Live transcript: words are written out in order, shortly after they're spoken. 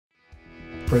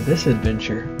For this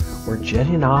adventure, we're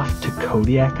jetting off to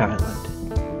Kodiak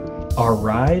Island. Our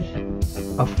ride?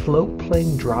 A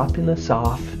floatplane dropping us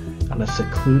off on a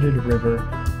secluded river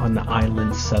on the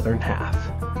island's southern half.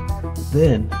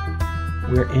 Then,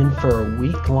 we're in for a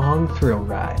week-long thrill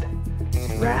ride,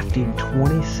 rafting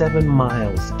 27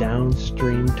 miles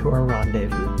downstream to our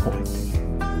rendezvous point.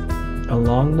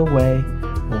 Along the way,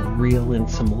 we'll reel in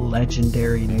some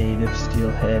legendary native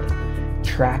steelhead,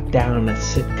 track down a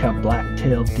Sitka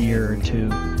Blacktail deer or two,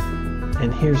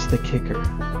 and here's the kicker.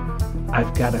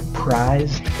 I've got a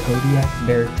prized Kodiak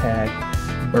bear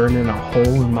tag burning a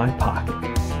hole in my pocket.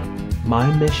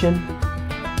 My mission?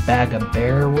 Bag a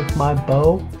bear with my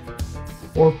bow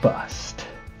or bust.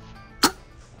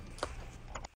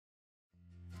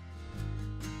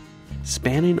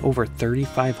 Spanning over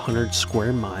 3,500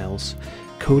 square miles,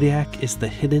 Kodiak is the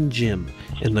hidden gem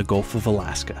in the Gulf of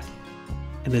Alaska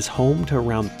and is home to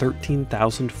around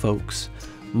 13,000 folks,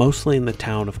 mostly in the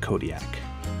town of Kodiak.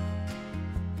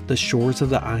 The shores of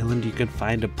the island you can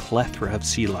find a plethora of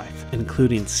sea life,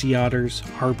 including sea otters,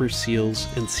 harbor seals,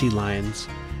 and sea lions,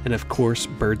 and of course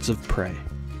birds of prey.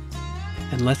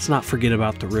 And let's not forget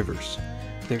about the rivers.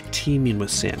 They're teeming with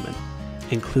salmon,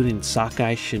 including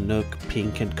sockeye, chinook,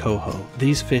 pink, and coho.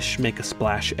 These fish make a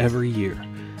splash every year,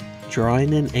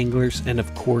 drawing in anglers and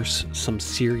of course some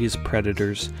serious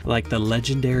predators like the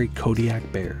legendary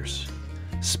Kodiak bears.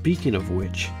 Speaking of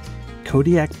which,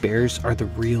 Kodiak bears are the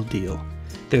real deal.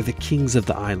 They're the kings of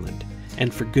the island,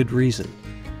 and for good reason.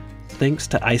 Thanks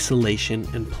to isolation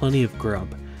and plenty of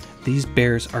grub, these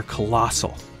bears are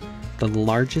colossal, the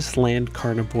largest land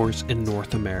carnivores in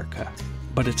North America.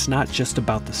 But it's not just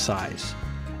about the size.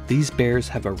 These bears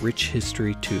have a rich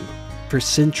history too. For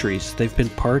centuries, they've been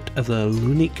part of the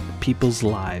Inuit people's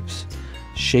lives,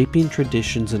 shaping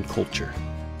traditions and culture.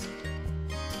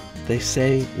 They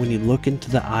say when you look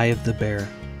into the eye of the bear,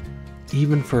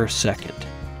 even for a second,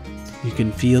 you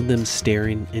can feel them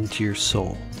staring into your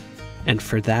soul. And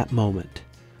for that moment,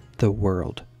 the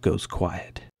world goes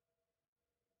quiet.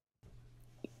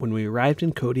 When we arrived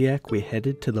in Kodiak, we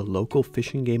headed to the local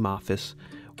Fish and Game office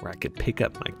where I could pick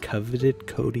up my coveted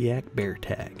Kodiak bear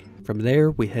tag. From there,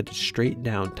 we headed straight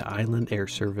down to Island Air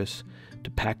Service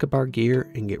to pack up our gear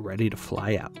and get ready to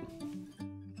fly out.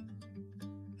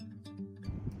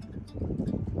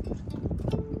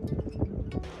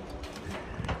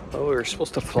 Well, we were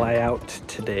supposed to fly out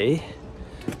today,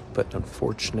 but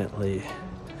unfortunately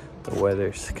the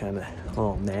weather's kind of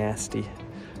all nasty.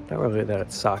 Not really that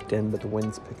it's socked in, but the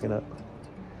wind's picking up.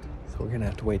 So we're gonna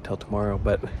have to wait till tomorrow,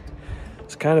 but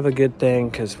it's kind of a good thing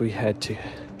because we had to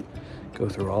go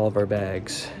through all of our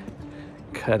bags,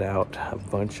 cut out a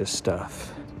bunch of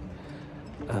stuff.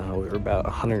 We were about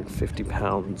 150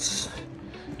 pounds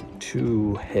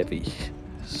too heavy,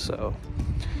 so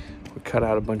we cut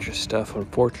out a bunch of stuff.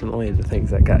 Unfortunately, the things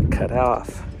that got cut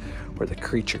off were the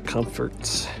creature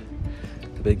comforts,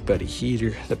 the Big Buddy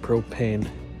heater, the propane,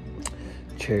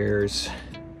 chairs,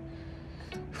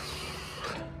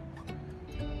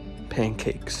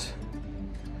 pancakes,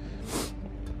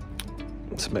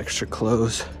 some extra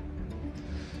clothes.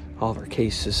 All of our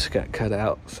cases got cut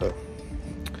out, so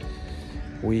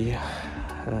we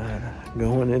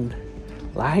going in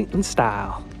light and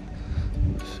style.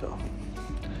 So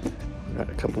we got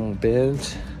a couple more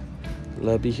beds.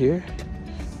 Lubby here.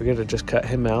 We're gonna just cut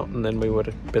him out, and then we would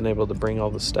have been able to bring all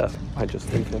the stuff. I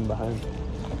just leave him behind.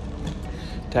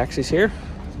 Taxi's here.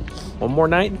 One more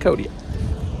night in Kodiak.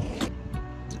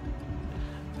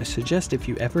 I suggest if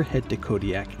you ever head to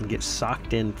Kodiak and get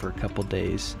socked in for a couple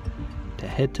days, to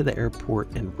head to the airport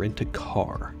and rent a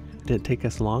car. It didn't take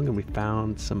us long, and we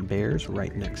found some bears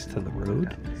right next to the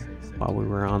road while we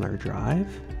were on our drive.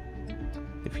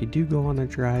 If you do go on a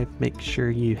drive, make sure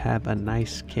you have a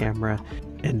nice camera,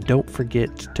 and don't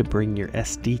forget to bring your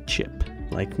SD chip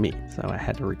like me. So I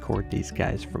had to record these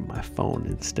guys from my phone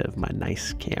instead of my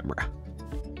nice camera.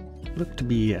 Looked to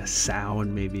be a sow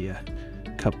and maybe a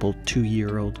couple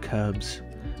 2-year-old cubs.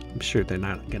 I'm sure they're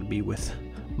not going to be with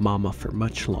mama for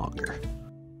much longer.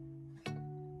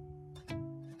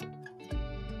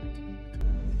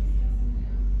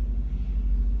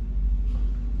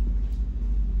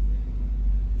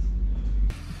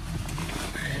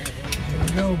 Here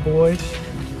we go, boys.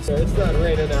 It's not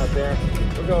raining out there.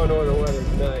 We're going northern weather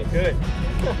tonight. Good.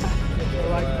 I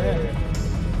like that.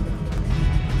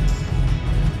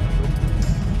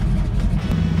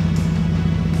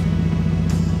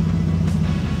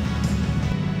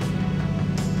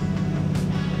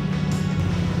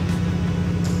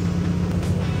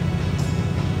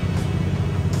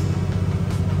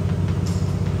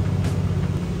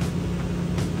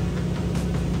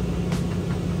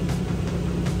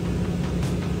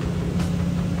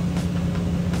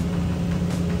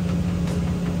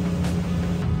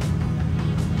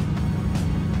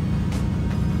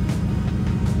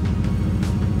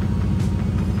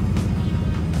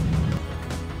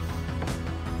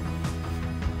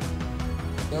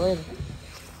 later.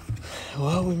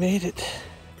 Well, we made it.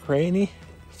 Rainy,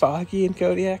 foggy in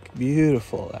Kodiak.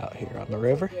 Beautiful out here on the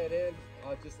river.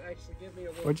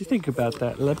 What'd you think about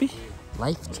that, Libby?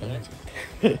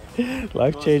 Life-changing.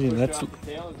 Life-changing. That's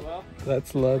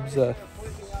Lub's.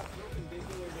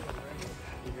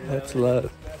 That's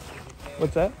Love.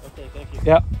 What's that? Okay, thank you.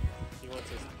 Yeah. You want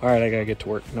to? All right, I gotta get to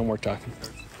work. No more talking.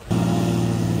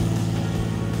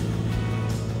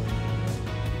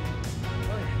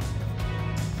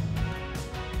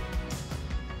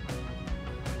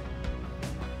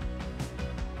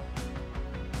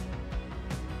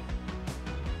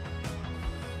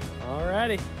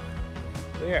 Alrighty,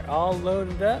 we are all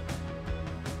loaded up.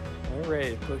 We're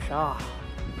ready to push off.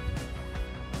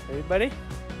 Ready, buddy?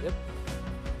 Yep.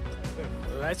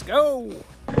 Let's go.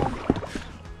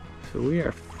 So we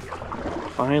are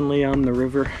finally on the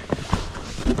river.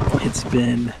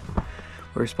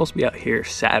 We're supposed to be out here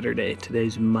Saturday.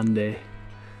 Today's Monday,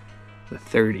 the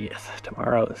 30th.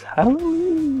 Tomorrow is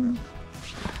Halloween.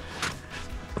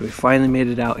 We finally made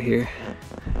it out here.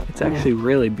 It's actually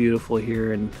really beautiful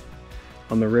here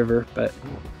on the river, but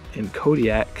in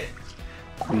Kodiak,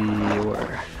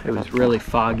 it was really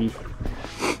foggy,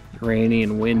 rainy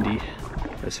and windy.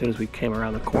 As soon as we came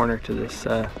around the corner to this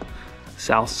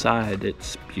south side,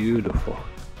 it's beautiful.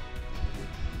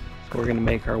 So we're gonna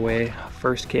make our way.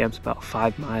 First camp's about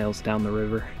 5 miles down the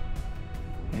river,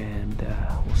 and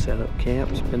we'll set up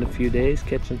camp, spend a few days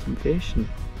catching some fish and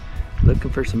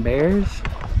looking for some bears,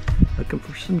 looking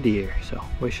for some deer. So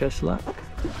wish us luck.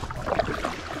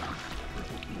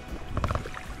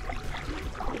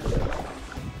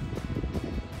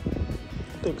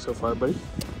 Think so far, buddy?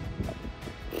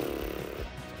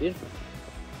 Beautiful.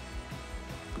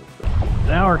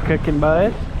 Now we're cooking,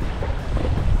 bud.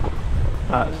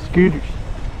 Scooters.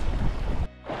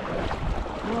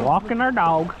 Walking our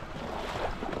dog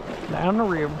down the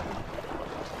river.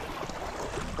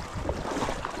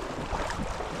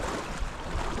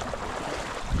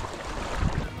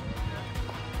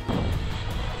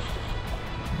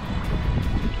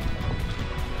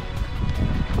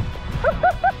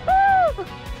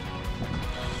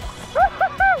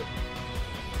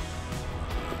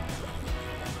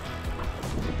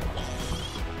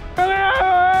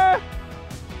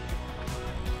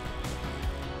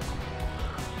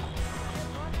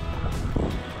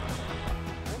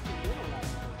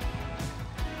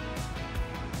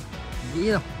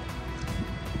 Yeah.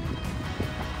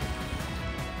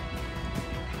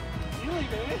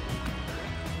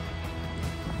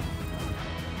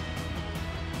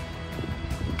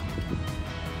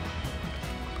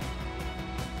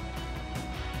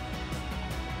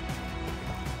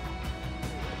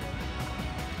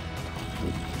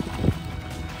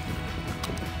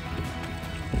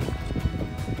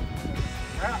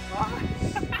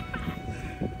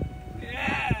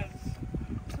 Yes!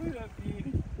 Look at that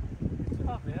beauty. Good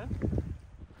job, man.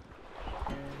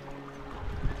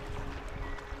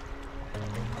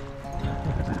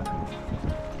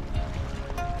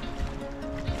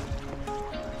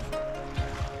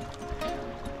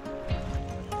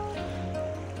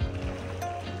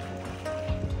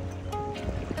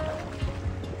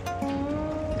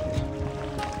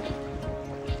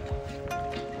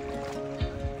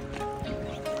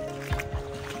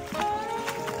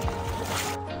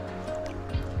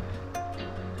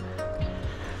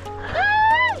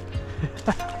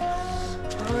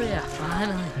 Oh yeah,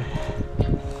 finally.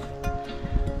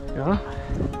 Yeah?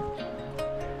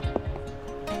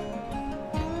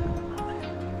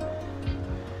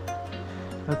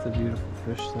 That's a beautiful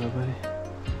fish though, buddy.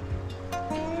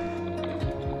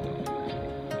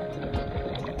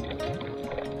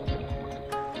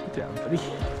 Good job, buddy.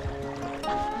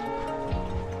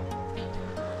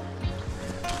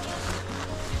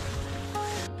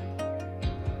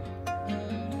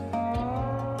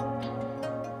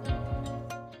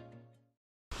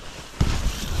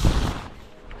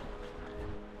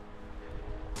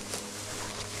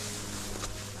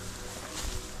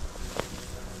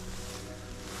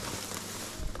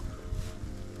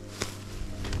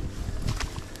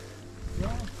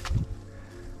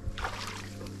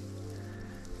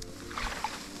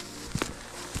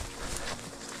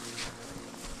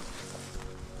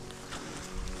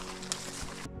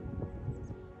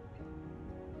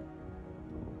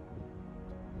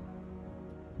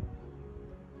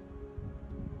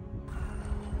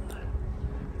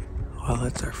 Well,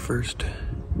 that's our first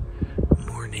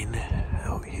morning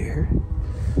out here.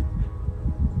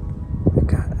 We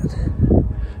got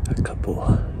a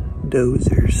couple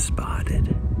dozers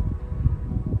spotted.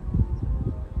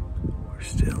 We're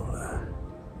still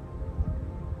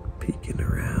peeking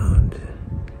around,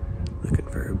 looking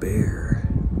for bear.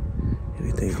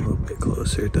 Anything a little bit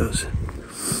closer does.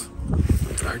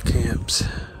 Our camp's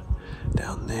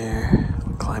down there.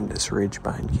 We climbed this ridge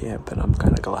behind camp, and I'm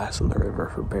kind of glassing the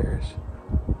river for bears.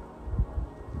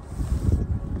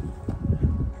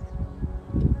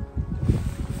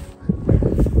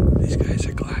 These guys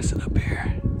are glassing up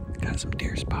here. Got some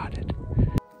deer spotted.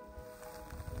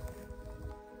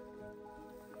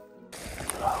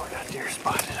 Oh, we got deer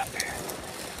spotted up here.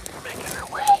 We're making our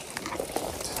way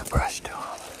to the brush to them.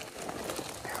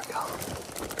 Here we go.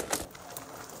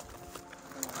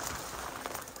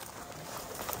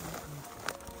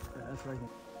 Yeah, that's right.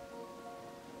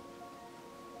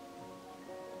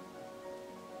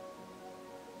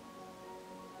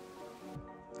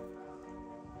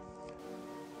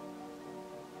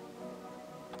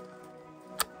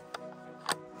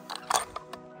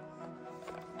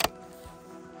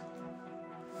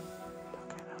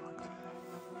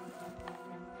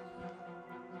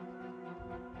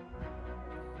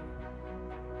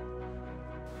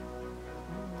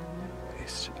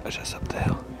 He's just up the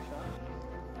hill.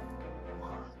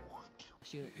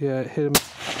 Yeah, hit him.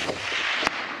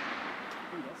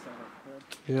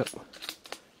 Yep.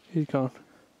 He's gone.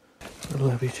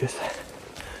 Levy just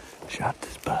shot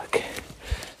this buck.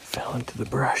 Fell into the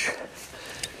brush.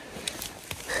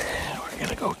 We're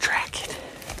gonna go track it.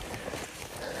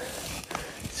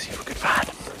 See if we can find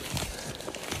him.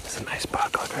 It's a nice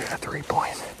buck. Look, I got 3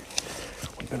 points.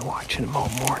 We've been watching him all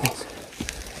morning.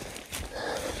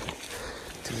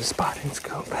 To the spotting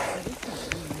scope.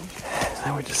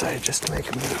 Then we decided just to make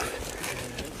a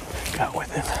move. Got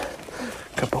within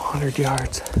a couple 100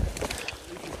 yards.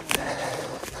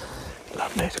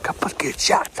 Made a couple of good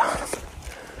shots on him.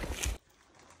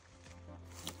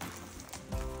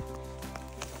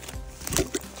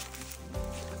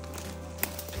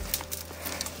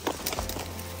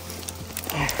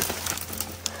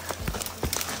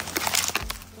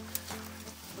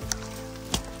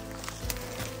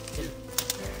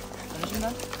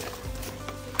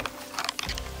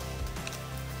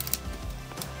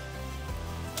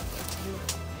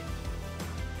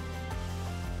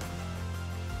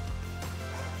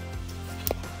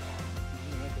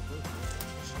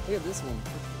 Look at this one.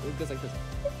 It goes like this.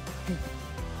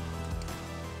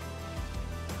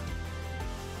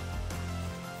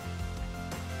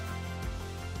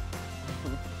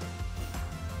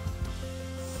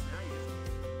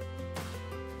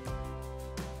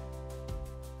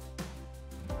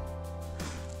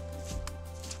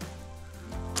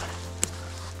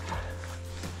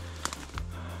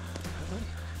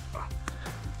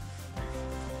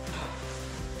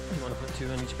 You want to put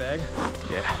 2 in each bag?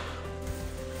 Yeah.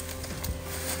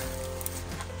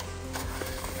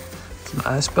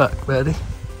 Nice buck, buddy.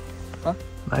 Huh?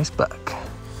 Nice buck.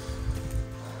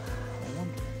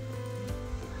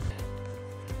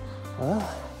 Well,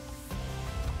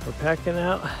 we're packing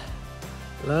out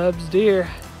Love's deer.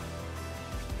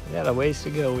 We got a ways to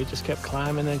go. We just kept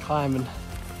climbing and climbing.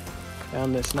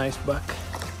 Found this nice buck.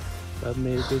 Love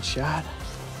made a good shot.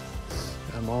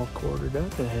 I'm all quartered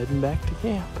up and heading back to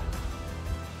camp.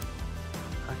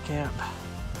 Our camp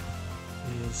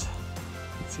is,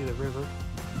 you can see the river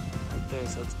right there,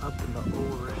 so it's up in the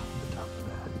over the top of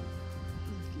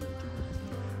that.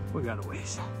 We got a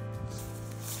ways.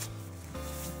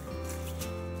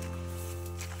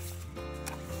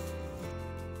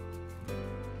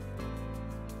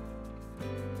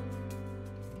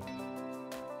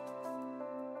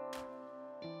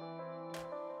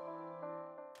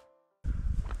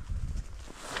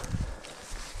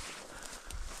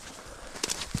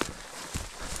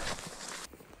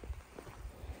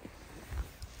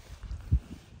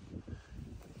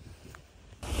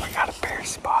 Got a bear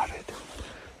spotted.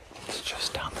 It's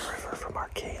just down the river from our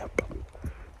camp,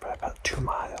 for about 2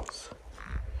 miles.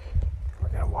 We're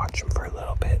gonna watch him for a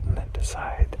little bit and then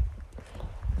decide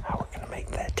how we're gonna make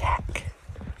the attack.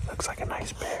 Looks like a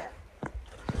nice bear.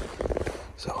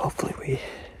 So hopefully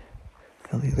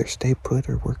he'll either stay put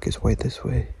or work his way this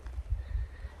way,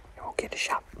 and we'll get a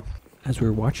shot. As we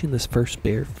were watching this first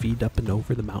bear feed up and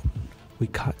over the mountain, we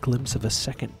caught a glimpse of a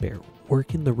second bear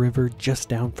working the river just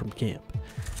down from camp.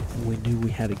 And we knew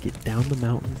we had to get down the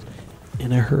mountain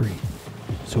in a hurry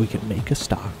so we could make a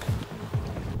stock.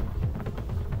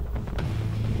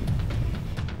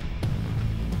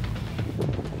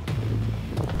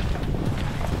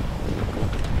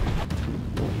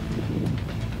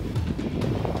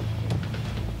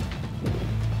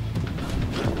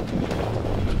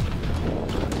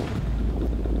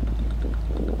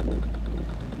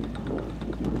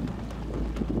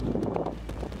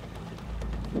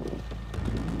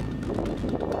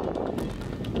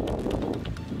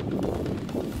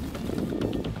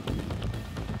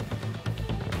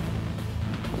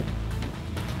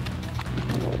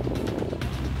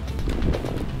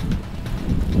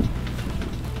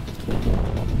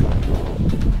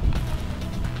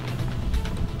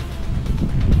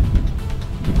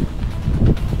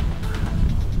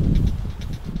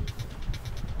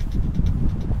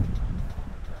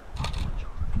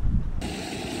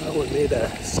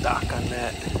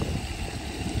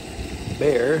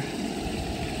 bear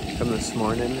from this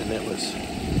morning, and it was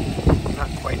not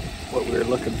quite what we were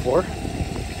looking for.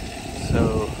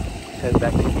 So head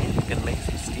back to camp, gonna make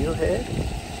some steelhead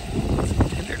and some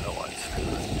tenderloins for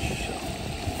lunch. So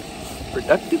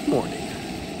productive morning.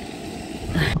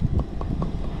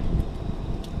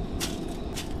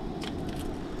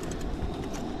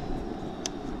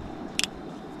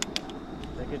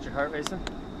 Did that get your heart racing?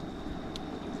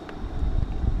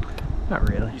 Not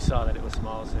really. You saw that it was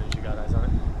small as soon as you got eyes on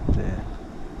it? Yeah.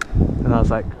 And I was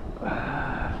like,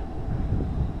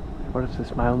 what is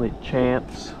this, my only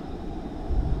chance?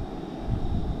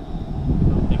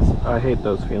 I hate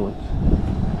those feelings.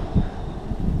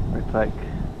 It's like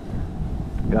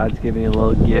God's giving you a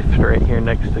little gift right here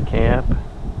next to camp,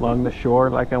 along the shore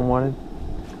like I wanted.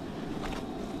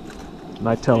 And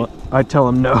I tell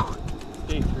him no.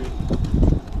 Day 3.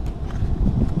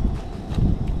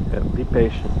 Yeah, be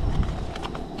patient.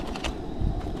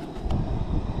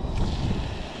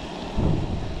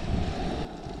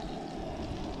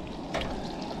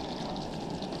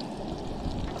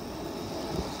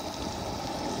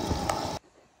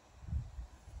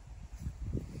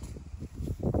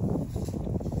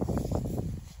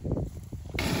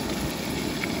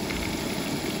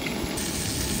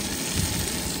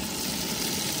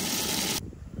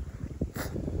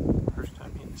 First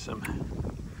time eating some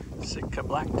Sitka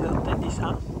Blacktail tendies,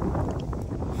 huh?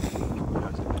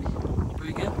 How's it, buddy?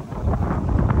 Pretty good.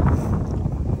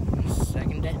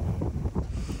 Second day.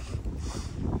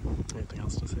 Anything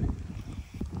else to say?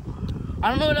 I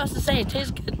don't know what else to say. It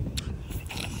tastes good.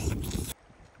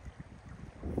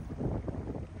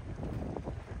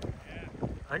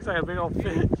 Looks like a big old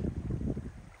fish.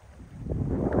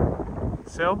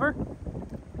 Silver?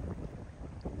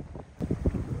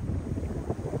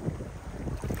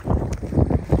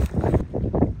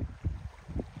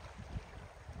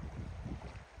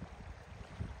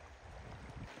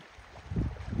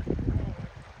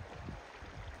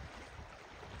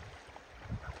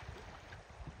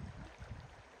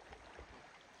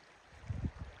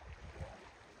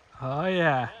 Oh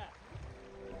yeah.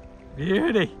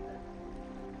 Beauty.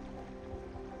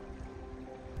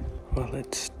 Well,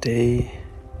 it's day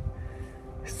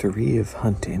 3 of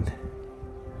hunting.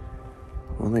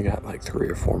 Only got like 3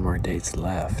 or 4 more days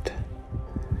left.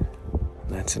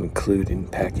 That's including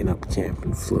packing up camp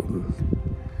and floating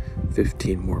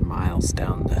 15 more miles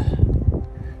down the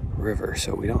river.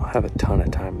 So we don't have a ton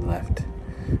of time left.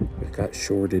 We've got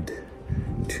shorted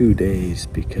 2 days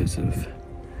because of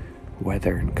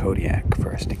weather in Kodiak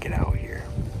for us to get out here.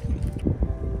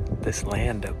 This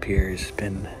land up here has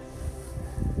been,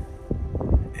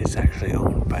 it's actually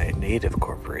owned by a native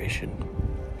corporation.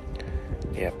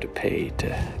 You have to pay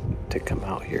to come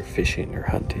out here fishing or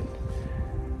hunting.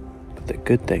 But the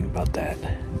good thing about that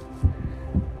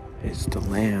is the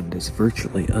land is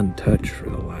virtually untouched for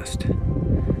the last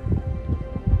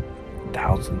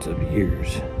thousands of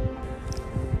years.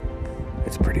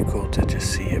 It's pretty cool to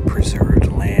just see a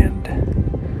preserved land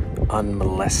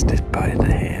unmolested by the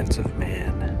hands of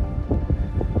man.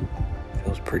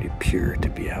 Feels pretty pure to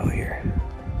be out here,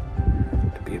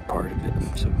 to be a part of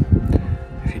it. So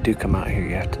if you do come out here,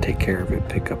 you have to take care of it,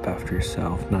 pick up after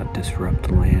yourself, not disrupt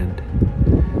the land,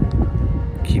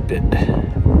 keep it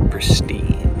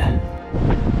pristine.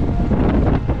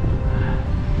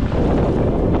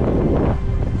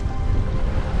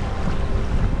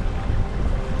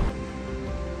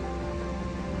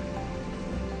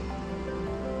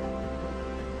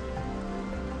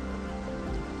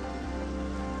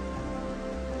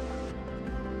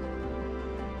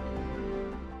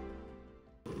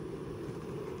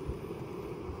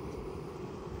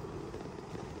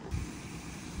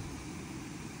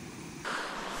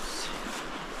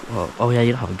 Whoa. Oh yeah,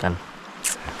 you don't have a gun.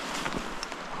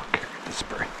 I'll carry the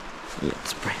spray. Yeah,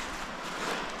 spray.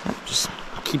 Yep, just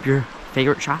keep your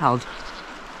favorite child.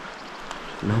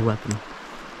 No weapon.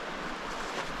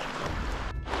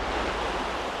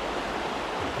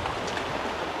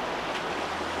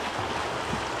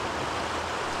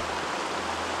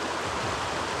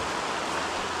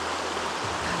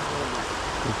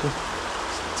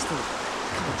 Still a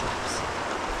couple drops.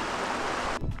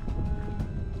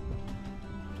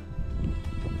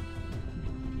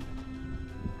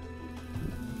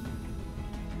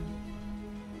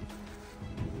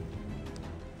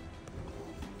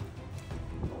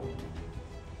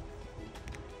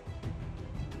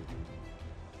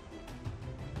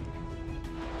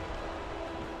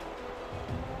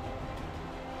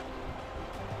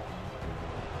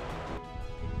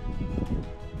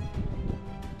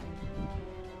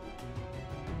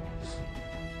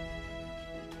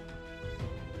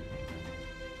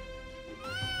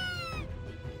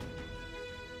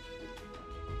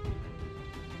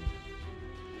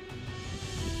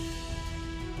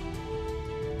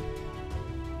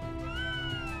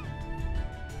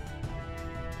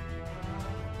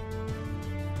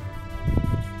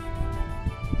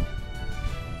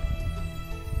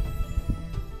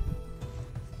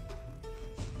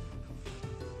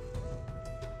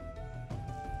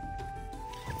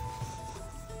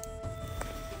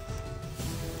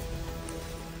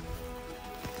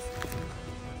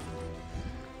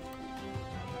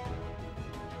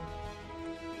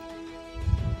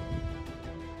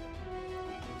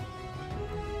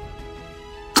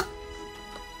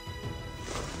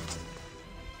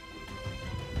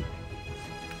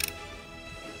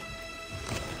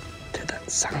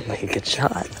 Sounded like a good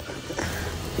shot.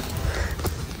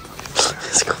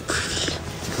 Let's go.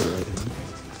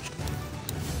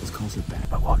 Let's call it back,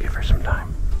 but we'll give her some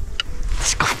time.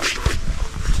 Let's go.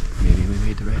 Maybe we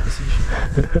made the right decision.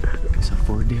 We saw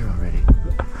 4 deer already.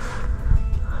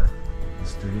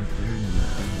 It's 3 up there and then that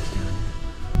thing is down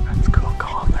here. Let's go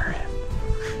call her in.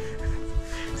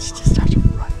 She just starts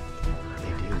running.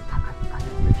 They do.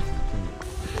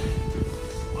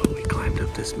 Well, we climbed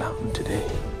up this mountain today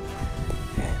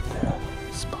and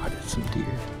spotted some deer.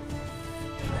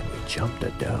 And we jumped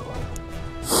a doe.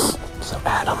 So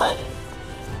Adam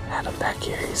back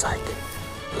here, he's like,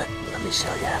 let me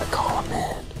show you how to call him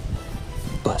in.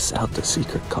 Busts out the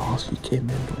secret call. She came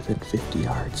in within 50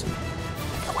 yards and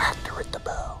whacked her with the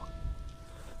bow.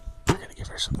 We're gonna give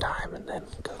her some time and then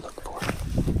go look for her.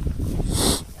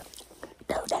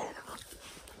 Go down.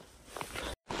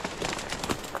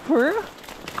 For real?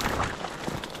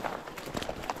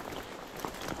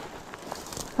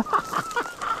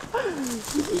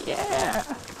 Yeah!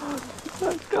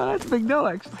 Let's go. That's a big doe,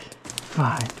 actually.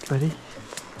 Fine, buddy.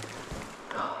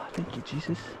 Oh, thank you,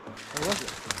 Jesus. How was it?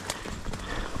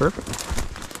 Perfect.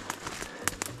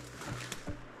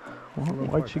 Well,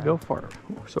 why'd she go far?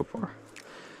 So far.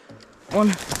 1,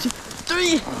 2,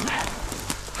 3.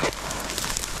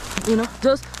 1,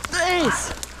 2, 3.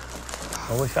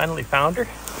 Well, we finally found her. We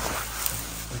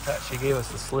thought she gave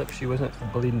us a slip. She wasn't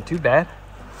bleeding too bad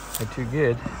or too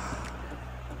good,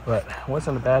 but it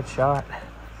wasn't a bad shot.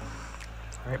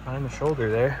 Right behind the shoulder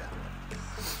there.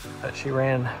 But she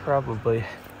ran probably,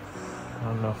 I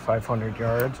don't know, 500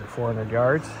 yards or 400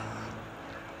 yards.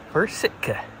 First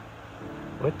Sitka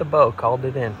with the bow, called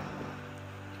it in.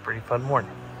 It's a pretty fun morning.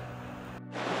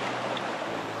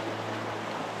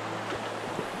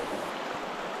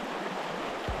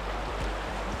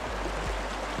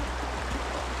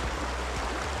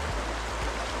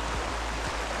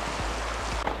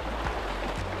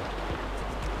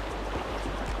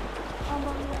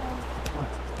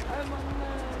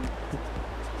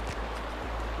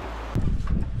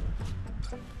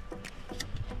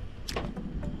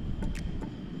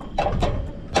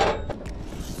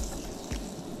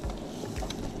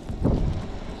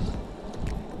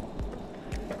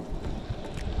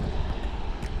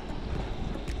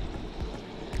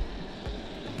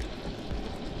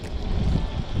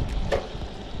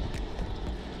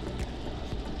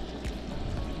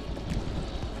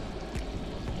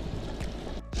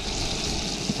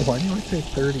 Why do I say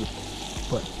 30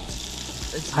 foot?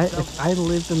 If I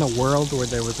lived in a world where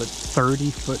there was a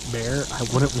 30-foot bear, I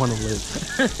wouldn't want to live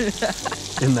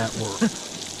in that world.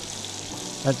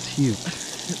 That's huge.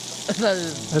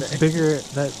 That's bigger.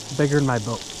 That's bigger than my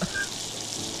boat.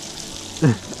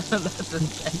 That's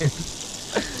insane.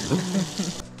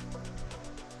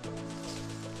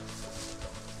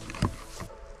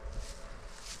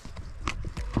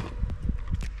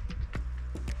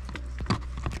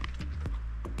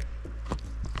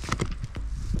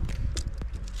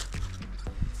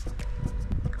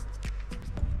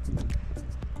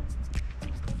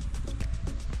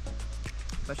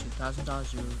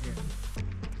 $1,000 you over here.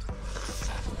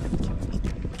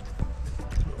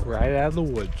 Right out of the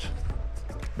woods.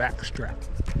 Backstrap.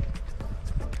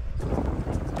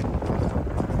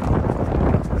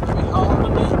 We hauled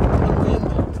them in.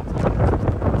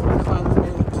 Finally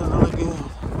made it to the lagoon.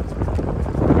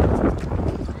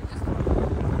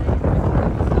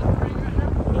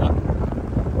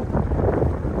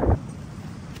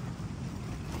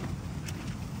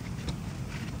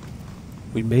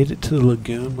 We made it to the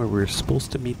lagoon where we were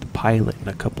supposed to meet the pilot in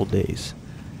a couple days.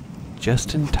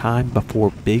 Just in time before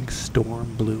a big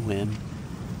storm blew in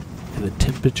and the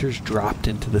temperatures dropped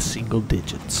into the single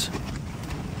digits.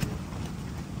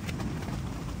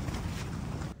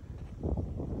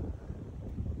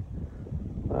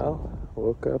 Well,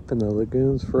 woke up and the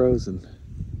lagoon's frozen.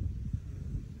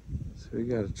 So we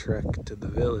gotta trek to the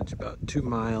village about 2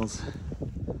 miles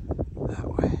that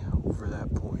way, over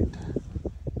that point.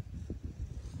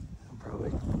 I'll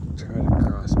probably try to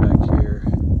cross back here,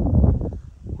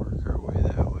 work our way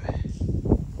that way.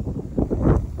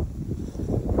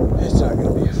 It's not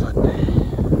gonna be a fun day.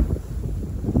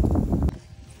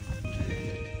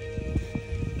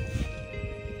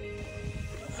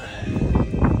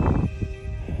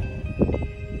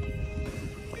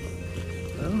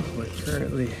 Well, we're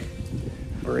currently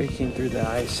breaking through the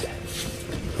ice,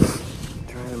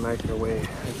 trying to make our way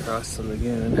across the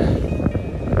lagoon.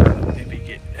 Maybe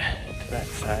get to that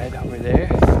side over there.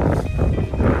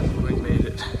 We made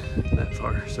it that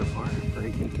far so far,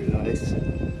 breaking through the ice,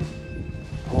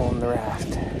 pulling the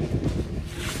raft.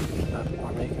 But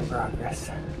we're making progress.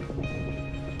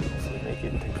 Hopefully make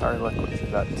get to Carlick, which is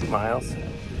about 2 miles.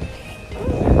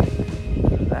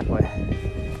 That way.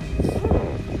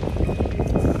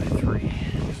 Probably 3.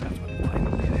 So that's what the plan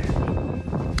will be there.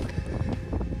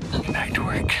 Get back to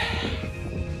work.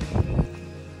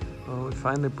 Well, we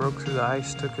finally broke through the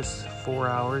ice. Took us 4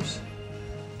 hours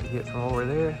to get from over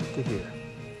there to here.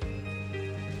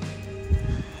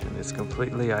 And it's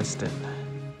completely iced in.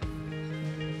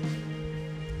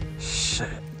 Shit.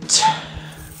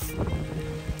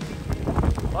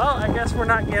 Well, I guess we're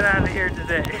not getting out of here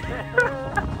today.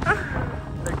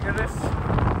 Thank goodness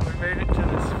we made it to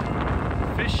this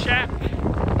fish shack.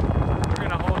 We're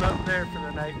gonna hold up there for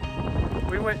the night.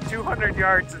 We went 200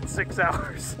 yards in 6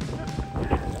 hours.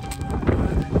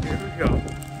 Here we go.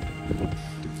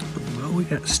 Well, we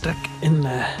got stuck in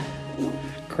the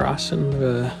crossing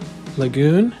the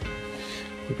lagoon.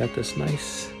 We got this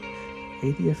nice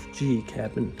ADFG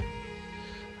cabin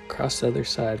across the other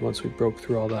side once we broke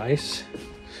through all the ice.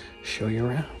 Show you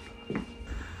around.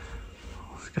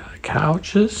 We've got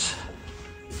couches,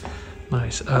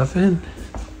 nice oven,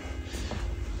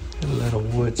 a little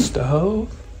wood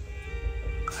stove,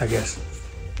 I guess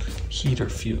heater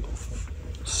fuel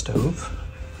stove.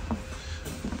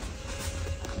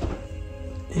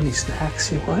 Any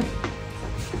snacks you want?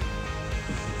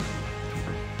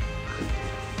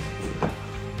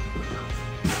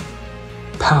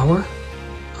 Power,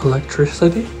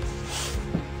 electricity.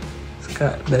 It's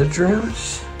got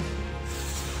bedrooms,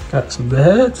 got some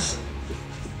beds.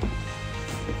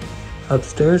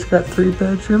 Upstairs got 3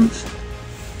 bedrooms.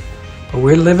 But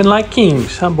we're living like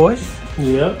kings, huh boys?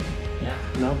 Yep. Yeah,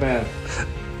 Not bad.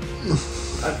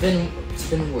 it's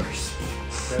been worse.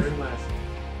 Very nice.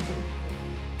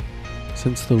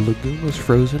 Since the lagoon was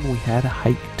frozen, we had to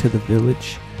hike to the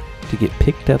village to get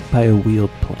picked up by a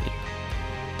wheeled plane.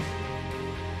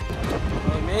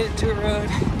 Well, we made it to a road.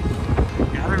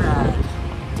 Got a ride.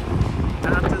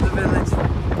 Down to the village.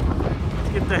 Let's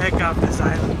get the heck off this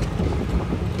island.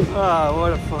 Oh,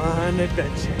 what a fun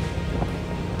adventure.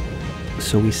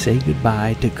 So we say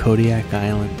goodbye to Kodiak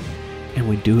Island, and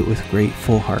we do it with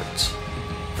grateful hearts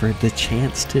for the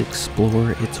chance to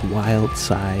explore its wild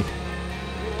side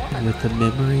and with the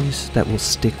memories that will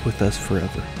stick with us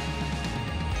forever.